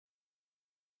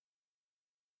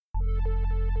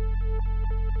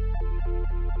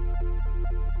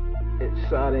It's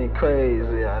sounding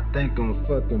crazy. I think I'm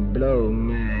fucking blow,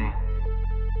 man.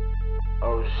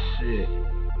 Oh shit.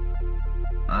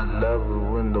 I love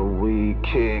it when the weed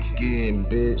kick in,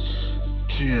 bitch.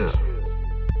 Chill.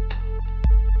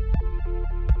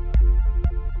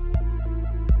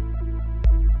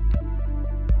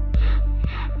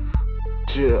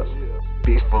 Chill.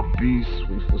 Beat for beat,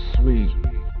 sweet for sweet.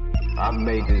 I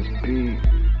made this beat.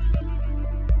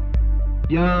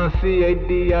 Young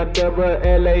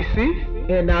CADILLAC,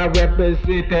 and I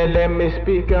represent that. Let me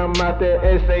speak, I'm out the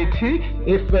SAT.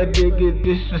 If a nigga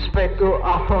disrespectful,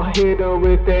 I'ma hit her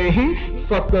with that heat.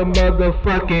 Fuck the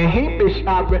motherfucking heat, bitch.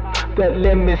 I rep that.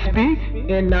 Let me speak,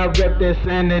 and I rep that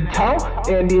San Antonio.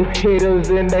 And if hitters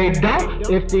and they don't,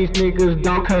 if these niggas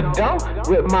don't condone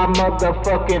with my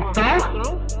motherfucking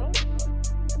thought.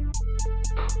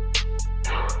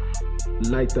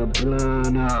 Light the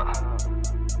blunt up.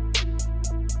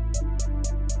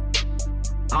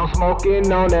 I'm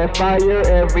smoking on that fire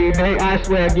every day. I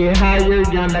swear I get higher.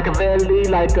 Young like a valley,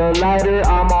 like a lighter.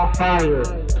 I'm on fire.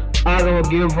 I don't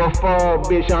give a fuck,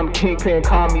 bitch. I'm kingpin,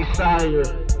 call me sire.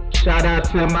 Shout out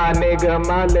to my nigga,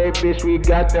 my leg, bitch. We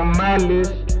got the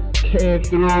mileage. Came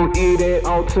through, eat it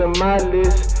onto my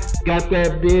list. Got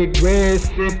that big red,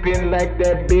 sipping like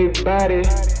that big body.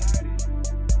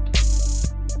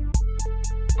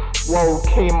 Whoa,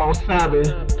 chemo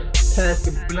sobbing. Pass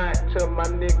the blunt to my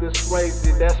nigga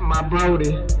Swayze, that's my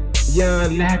brody.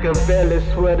 Young like a valley,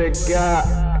 swear to God,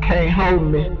 can't hold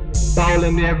me.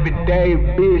 Ballin' every day,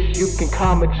 bitch, you can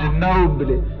call me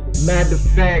Ginobili. Matter of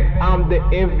fact, I'm the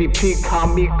MVP, call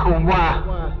me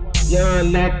Kawhi.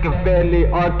 Young like a valley,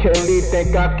 R. Kelly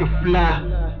think I can fly.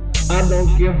 I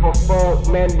don't give a fuck,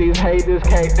 man, these haters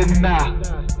can't deny.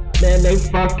 Man, they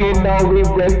fucking know we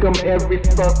wreck them every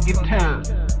fucking time.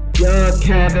 Young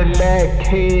Cadillac,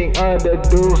 king of the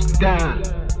deuce down.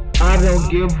 I don't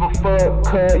give a fuck,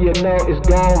 cause you know it's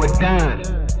going down.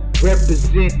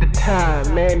 Represent the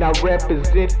time, man, I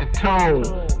represent the tone.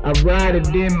 I ride it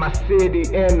in my city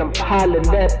and I'm piling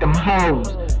at them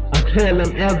hoes. I tell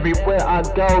them everywhere I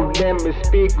go, let me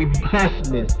speak, we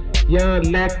bustin'.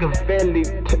 Young like a valley,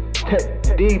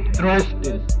 deep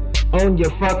thrusting. On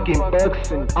your fucking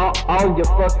bucks and all your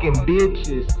fucking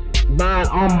bitches. Mine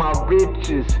on my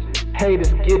riches.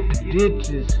 Haters get the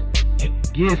ditches,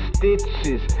 get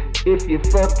stitches if you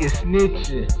fucking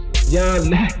snitching. Young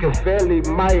like a valley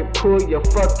might pull your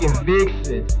fucking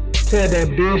vixen. Tell that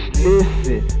bitch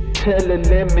listen, tell her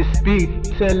let me speak.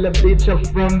 Tell her bitch I'm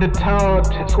from the town,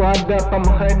 twirled up I'm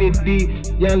 100 deep.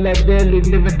 Young like valley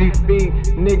never defeat,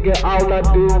 nigga all I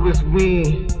do is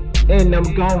win. And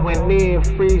I'm going in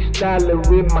freestyling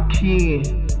with my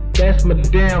kin. That's my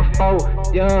damn fault,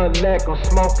 young like I'm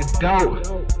smoking dope.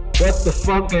 What the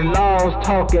fucking laws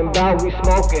talking about, we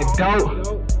smoking dope.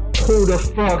 Who the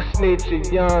fuck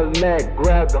snitching, young lack,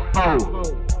 grab the phone.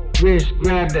 Rich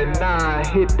grab the 9,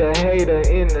 hit the hater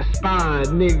in the spine.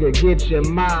 Nigga, get your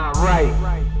mind right.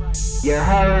 You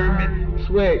heard me?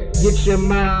 Sweat, get your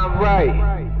mind right.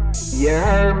 You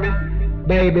heard me?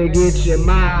 Baby, get your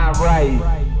mind right.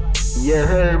 You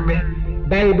heard me?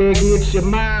 Baby, get your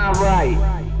mind right.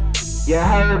 You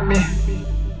heard me?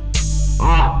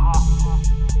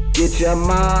 Get your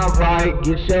mind right,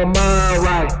 get your mind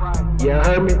right. You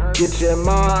heard me? Get your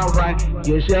mind right,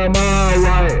 get your mind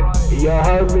right. You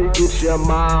heard me? Get your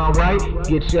mind right,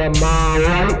 get your mind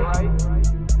right.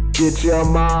 Get your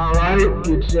mind right,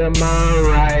 get your mind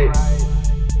right.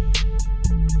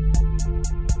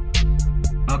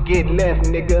 I'll get left,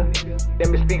 nigga. Let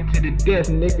me speak to the death,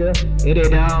 nigga. It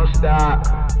don't stop.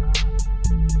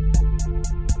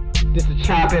 This a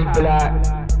chopping block.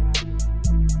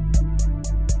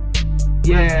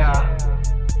 Yeah,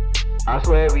 I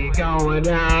swear we going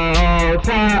down all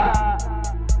time.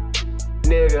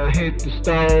 Nigga hit the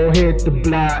stone, hit the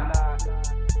block.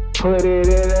 Put it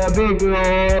in a big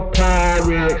old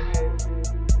Pyrex.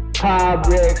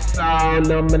 Pyrex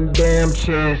all on my damn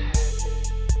chest.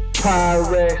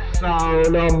 Pyrex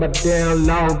all on my damn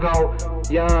logo.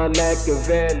 Young like a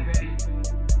valley.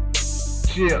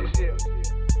 Chill.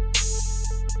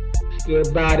 Still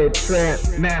body trap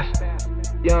master.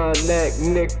 Young leg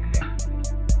nigga,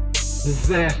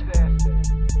 disaster.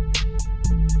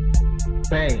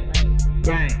 Bang,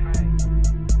 bang,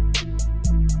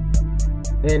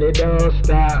 and it don't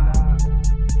stop.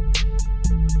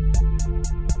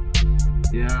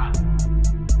 Yeah,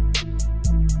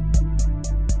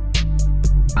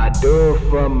 I do it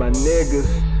for my niggas.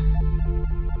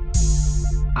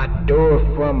 I do it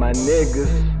for my niggas.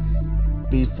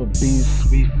 Beat for beat,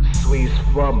 sweet for sweets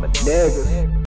for my niggas.